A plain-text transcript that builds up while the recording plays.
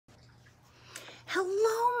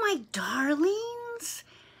Hello, my darlings.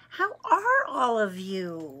 How are all of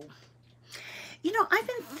you? You know, I've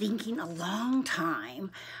been thinking a long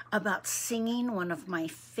time about singing one of my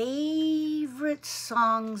favorite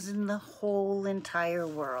songs in the whole entire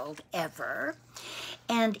world ever.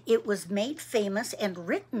 And it was made famous and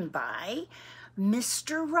written by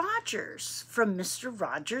Mr. Rogers from Mr.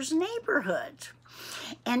 Rogers' Neighborhood.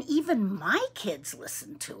 And even my kids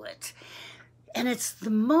listen to it. And it's the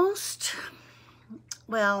most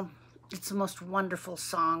wonderful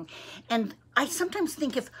song. And I sometimes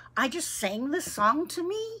think if I just sang this song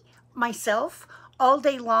to myself all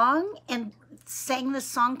day long and sang this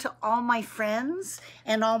song to all my friends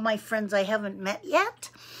and all my friends I haven't met yet,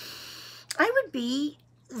 I would be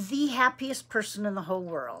the happiest person in the whole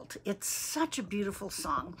world. It's such a beautiful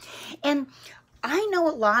song. And I know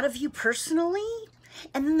a lot of you personally,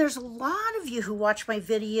 and then there's a lot of you who watch my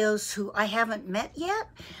videos who I haven't met yet,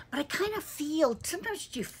 but I kind of feel, sometimes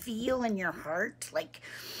you feel in your heart like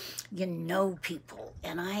you know people.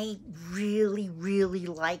 And I really, really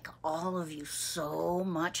like all of you so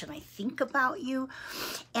much, and I think about you.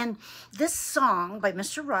 And this song by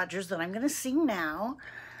Mr. Rogers that I'm going to sing now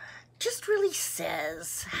just really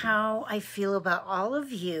says how I feel about all of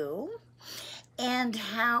you and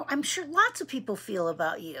how I'm sure lots of people feel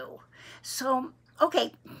about you. So,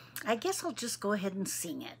 okay, I guess I'll just go ahead and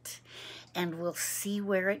sing it, and we'll see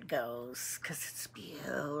where it goes, because it's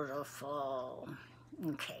beautiful.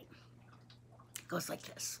 Okay, it goes like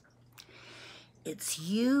this. It's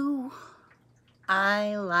you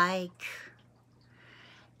I like.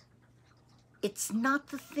 It's not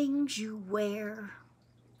the things you wear.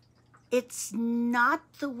 It's not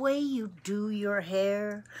the way you do your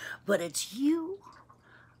hair, but it's you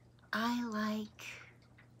I like.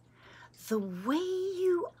 The way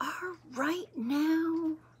you are right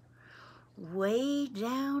now, way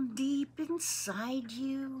down deep inside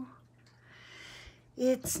you.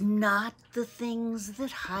 It's not the things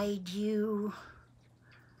that hide you,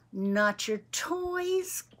 not your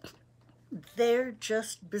toys, they're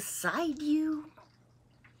just beside you.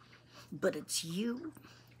 But it's you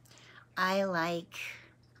I like.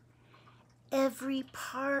 Every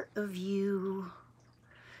part of you,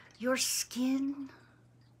 your skin,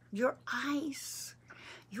 your eyes,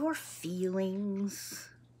 your feelings,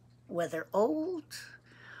 whether old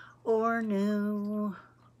or new.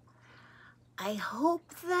 I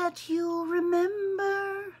hope that you'll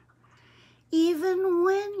remember, even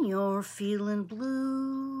when you're feeling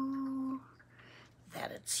blue,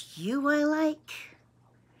 that it's you I like.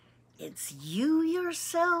 It's you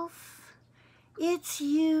yourself. It's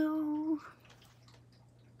you.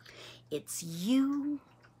 It's you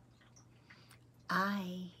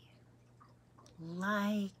I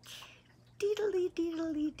like. Deedly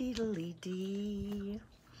deedly deedly dee.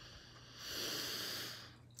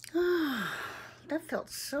 Ah, that felt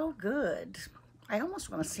so good. I almost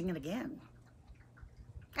want to sing it again.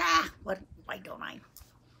 Why don't I?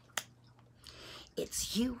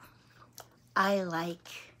 It's you I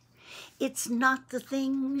like. It's not the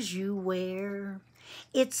things you wear.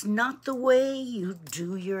 It's not the way you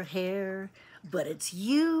do your hair, but it's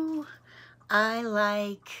you I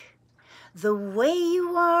like. The way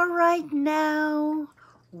you are right now,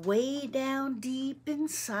 way down deep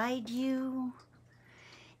inside you.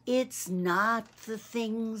 It's not the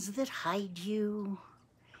things that hide you.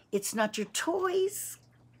 It's not your toys,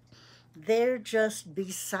 they're just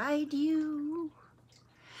beside you.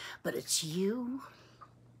 But it's you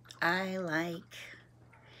I like.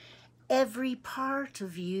 Every part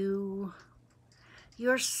of you,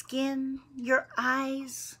 your skin, your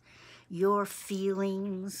eyes, your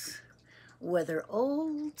feelings, whether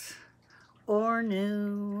old or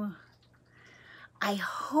new. I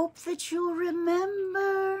hope that you'll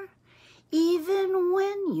remember, even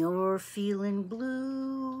when you're feeling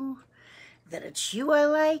blue, that it's you I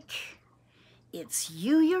like. It's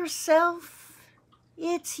you yourself.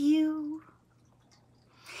 It's you.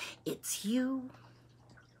 It's you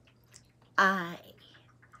I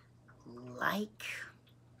like.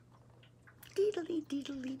 Deedly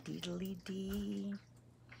deedly deedly dee.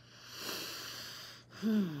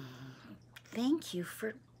 Thank you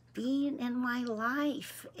for being in my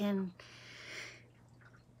life and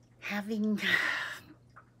having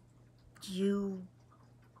you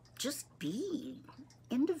just be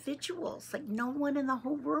individuals. Like, no one in the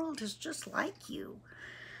whole world is just like you.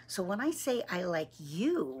 So when I say I like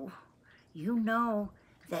you, you know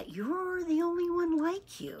that you're the only one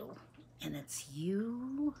like you. And it's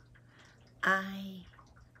you I